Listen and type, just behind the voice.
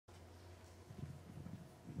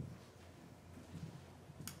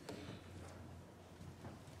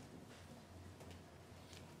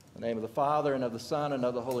In the name of the Father, and of the Son, and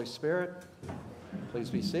of the Holy Spirit.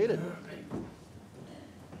 Please be seated.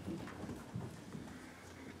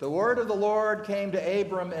 The word of the Lord came to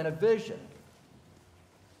Abram in a vision.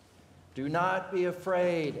 Do not be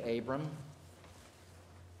afraid, Abram.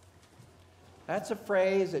 That's a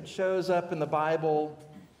phrase that shows up in the Bible,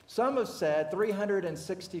 some have said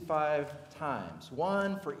 365 times,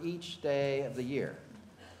 one for each day of the year.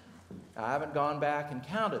 I haven't gone back and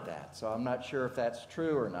counted that, so I'm not sure if that's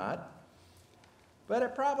true or not. But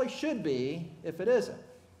it probably should be if it isn't,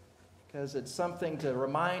 because it's something to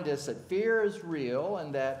remind us that fear is real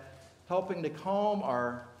and that helping to calm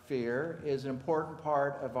our fear is an important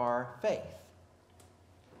part of our faith.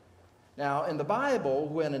 Now, in the Bible,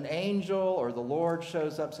 when an angel or the Lord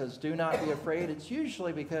shows up and says, "Do not be afraid," it's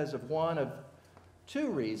usually because of one of two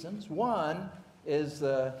reasons. One is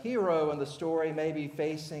the hero in the story may be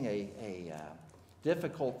facing a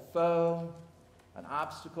difficult foe, an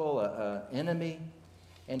obstacle, an enemy.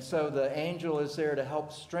 And so the angel is there to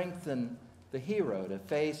help strengthen the hero to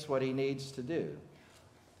face what he needs to do.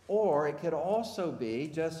 Or it could also be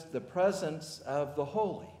just the presence of the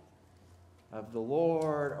holy, of the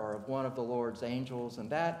Lord or of one of the Lord's angels, and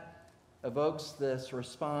that evokes this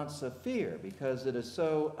response of fear because it is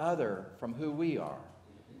so other from who we are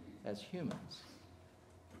as humans.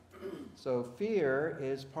 So fear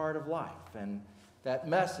is part of life, and that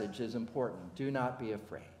message is important. Do not be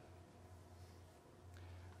afraid.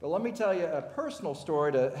 But let me tell you a personal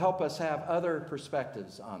story to help us have other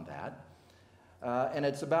perspectives on that. And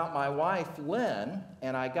it's about my wife, Lynn,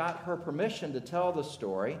 and I got her permission to tell the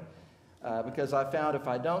story because I found if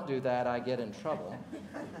I don't do that, I get in trouble.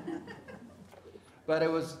 But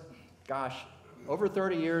it was, over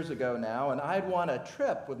 30 years ago now, and I'd won a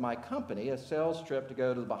trip with my company, a sales trip to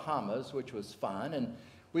go to the Bahamas, which was fun, and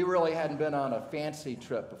we really hadn't been on a fancy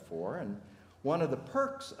trip before, and one of the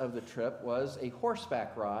perks of the trip was a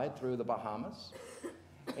horseback ride through the Bahamas,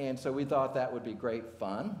 and so we thought that would be great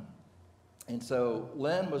fun. And so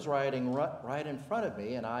Lynn was riding right in front of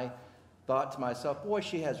me, and I thought to myself, boy,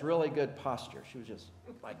 she has really good posture. She was just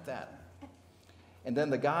like that. And then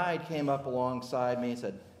the guide came up alongside me and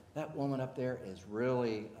said, "That woman up there is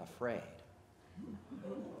really afraid."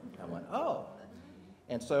 I went, "Oh."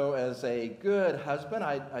 And so as a good husband,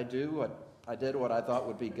 I did what I thought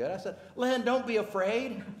would be good. I said, "Lynn, don't be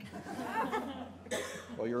afraid."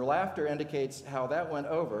 Well, your laughter indicates how that went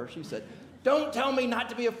over. She said, "Don't tell me not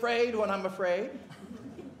to be afraid when I'm afraid."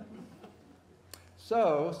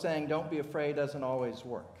 So saying don't be afraid doesn't always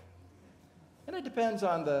work. And it depends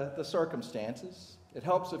on the circumstances. It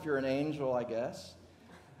helps if you're an angel, I guess.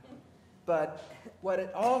 But what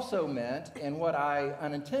it also meant, and what I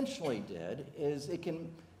unintentionally did, is it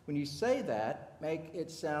can, when you say that, make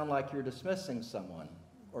it sound like you're dismissing someone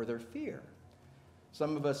or their fear.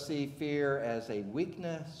 Some of us see fear as a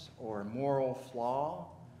weakness or a moral flaw.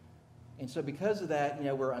 And so because of that,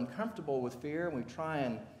 we're uncomfortable with fear, and we try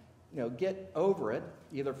and, get over it,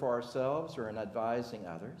 either for ourselves or in advising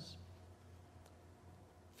others.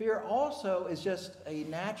 Fear also is just a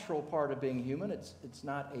natural part of being human. It's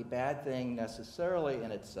not a bad thing necessarily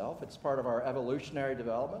in itself. It's part of our evolutionary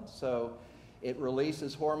development. So it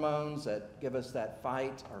releases hormones that give us that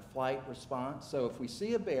fight or flight response. So if we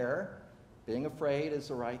see a bear, being afraid is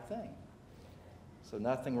the right thing. So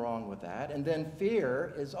nothing wrong with that. And then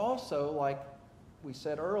fear is also, like we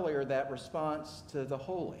said earlier, that response to the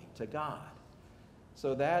holy, to God.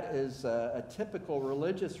 So that is a typical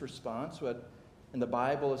religious response, what in the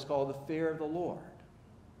Bible is called the fear of the Lord.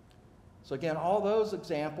 So again, all those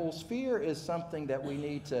examples, fear is something that we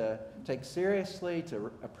need to take seriously,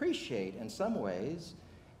 to appreciate in some ways,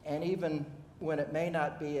 and even when it may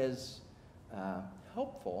not be as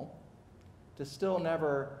helpful, to still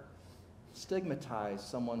never stigmatize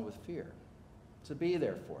someone with fear, to be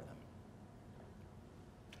there for them.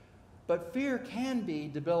 But fear can be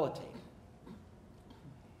debilitating.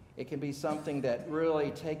 It can be something that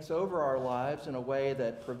really takes over our lives in a way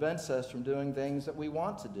that prevents us from doing things that we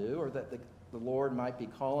want to do or that the Lord might be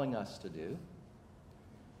calling us to do.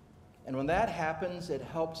 And when that happens, it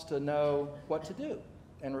helps to know what to do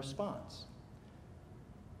in response.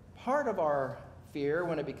 Part of our fear,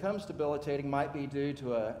 when it becomes debilitating, might be due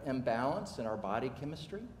to an imbalance in our body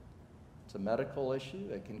chemistry. It's a medical issue.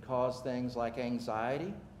 It can cause things like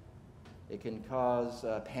anxiety. It can cause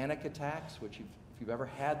panic attacks, which if you've ever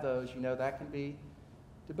had those, that can be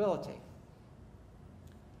debilitating.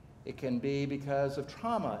 It can be because of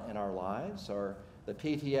trauma in our lives or the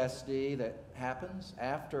PTSD that happens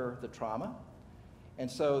after the trauma. And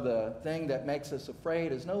so the thing that makes us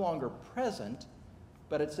afraid is no longer present,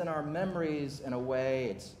 but it's in our memories in a way,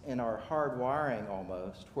 it's in our hardwiring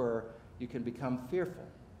almost, where you can become fearful.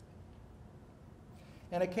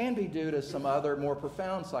 And it can be due to some other more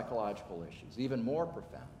profound psychological issues, even more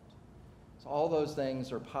profound. So all those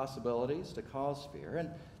things are possibilities to cause fear. And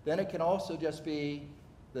then it can also just be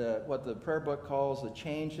what the prayer book calls the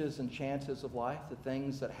changes and chances of life, the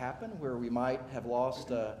things that happen where we might have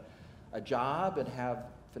lost a job and have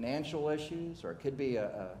financial issues, or it could be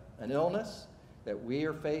an illness that we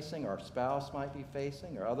are facing, our spouse might be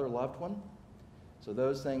facing, or other loved one. So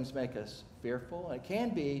those things make us fearful. And it can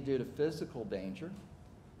be due to physical danger,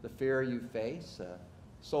 the fear you face, a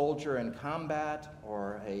soldier in combat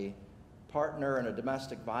or a partner in a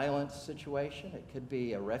domestic violence situation. It could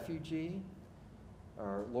be a refugee,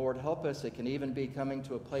 or Lord help us, it can even be coming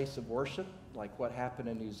to a place of worship, like what happened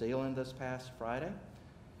in New Zealand this past Friday,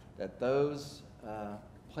 that those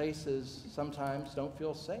places sometimes don't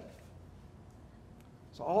feel safe.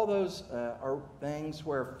 So all those are things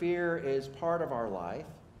where fear is part of our life,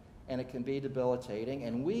 and it can be debilitating,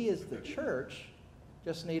 and we as the church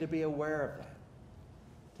just need to be aware of that,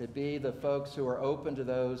 to be the folks who are open to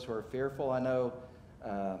those who are fearful. I know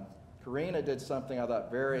Karina did something I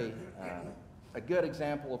thought very a good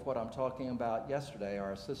example of what I'm talking about yesterday.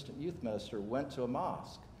 Our assistant youth minister went to a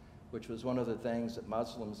mosque, which was one of the things that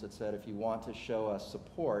Muslims had said, if you want to show us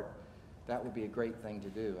support, that would be a great thing to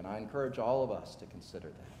do. And I encourage all of us to consider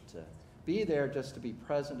that, to be there just to be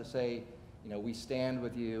present, to say, we stand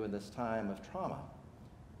with you in this time of trauma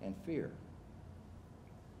and fear.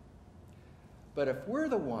 But if we're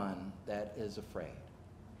the one that is afraid,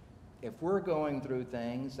 if we're going through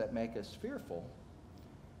things that make us fearful,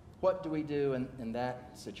 what do we do in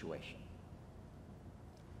that situation?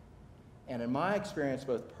 And in my experience,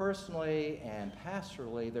 both personally and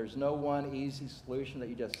pastorally, there's no one easy solution that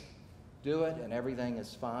you just do it and everything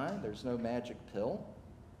is fine. There's no magic pill.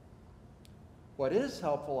 What is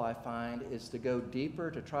helpful, I find, is to go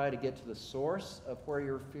deeper, to try to get to the source of where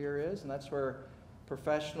your fear is, and that's where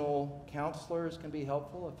professional counselors can be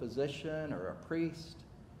helpful, a physician or a priest,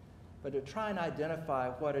 but to try and identify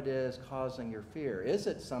what it is causing your fear. Is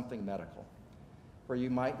it something medical, where you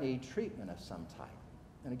might need treatment of some type?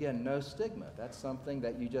 And again, no stigma. That's something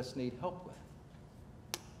that you just need help with.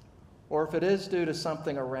 Or if it is due to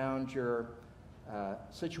something around your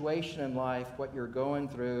situation in life, what you're going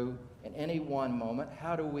through in any one moment,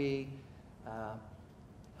 how do we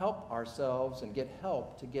help ourselves and get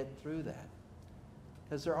help to get through that?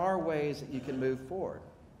 Because there are ways that you can move forward.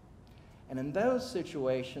 And in those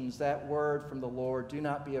situations, that word from the Lord, do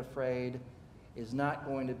not be afraid, is not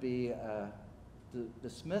going to be a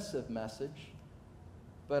dismissive message,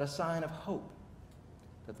 but a sign of hope.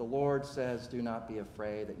 That the Lord says, do not be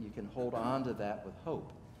afraid, that you can hold on to that with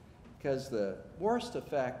hope. Because the worst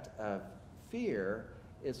effect of fear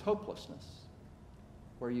is hopelessness,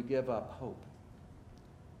 where you give up hope.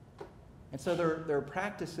 And so there are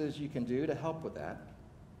practices you can do to help with that,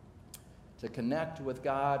 to connect with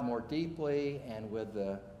God more deeply and with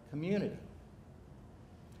the community.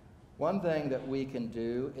 One thing that we can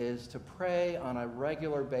do is to pray on a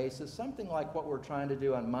regular basis, something like what we're trying to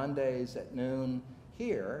do on Mondays at noon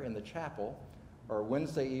here in the chapel, or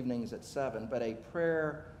Wednesday evenings at 7, but a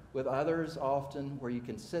prayer with others often where you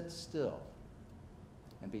can sit still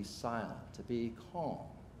and be silent, to be calm.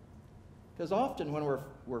 Because often when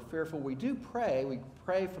we're fearful, we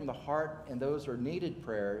pray from the heart, and those are needed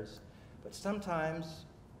prayers. But sometimes,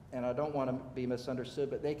 and I don't want to be misunderstood,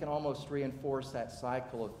 but they can almost reinforce that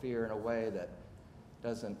cycle of fear in a way that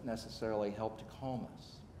doesn't necessarily help to calm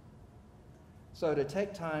us. So to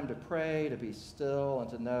take time to pray, to be still, and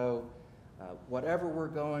to know whatever we're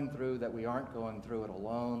going through, that we aren't going through it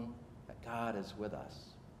alone, that God is with us.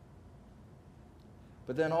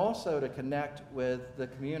 But then also to connect with the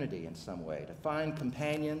community in some way, to find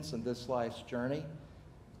companions in this life's journey.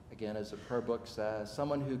 Again, as the prayer book says,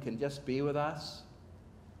 someone who can just be with us,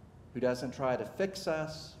 who doesn't try to fix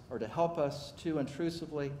us or to help us too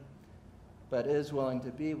intrusively, but is willing to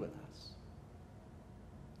be with us.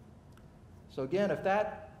 So again, if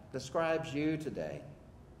that describes you today,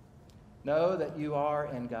 know that you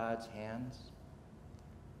are in God's hands.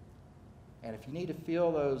 And if you need to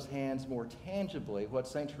feel those hands more tangibly, what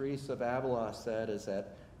St. Teresa of Avila said is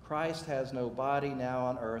that Christ has no body now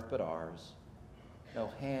on earth but ours,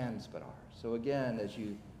 no hands but ours. So again, as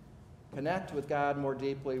you connect with God more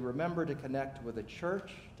deeply, remember to connect with the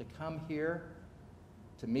church, to come here,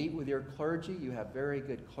 to meet with your clergy. You have very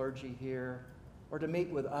good clergy here. Or to meet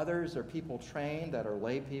with others, or people trained that are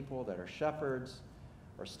lay people, that are shepherds,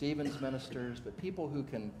 or Stephen's ministers, but people who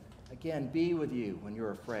can, again, be with you when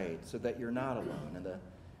you're afraid so that you're not alone. And the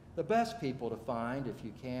the best people to find, if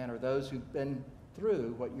you can, are those who've been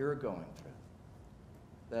through what you're going through.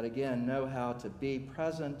 That, again, know how to be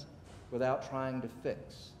present without trying to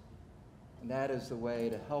fix. And that is the way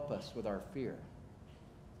to help us with our fear.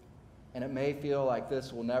 And it may feel like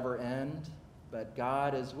this will never end, but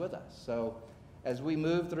God is with us. So as we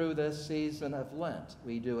move through this season of Lent,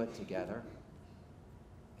 we do it together.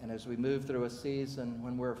 And as we move through a season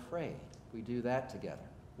when we're afraid, we do that together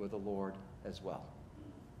with the Lord as well.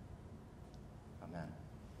 Amen.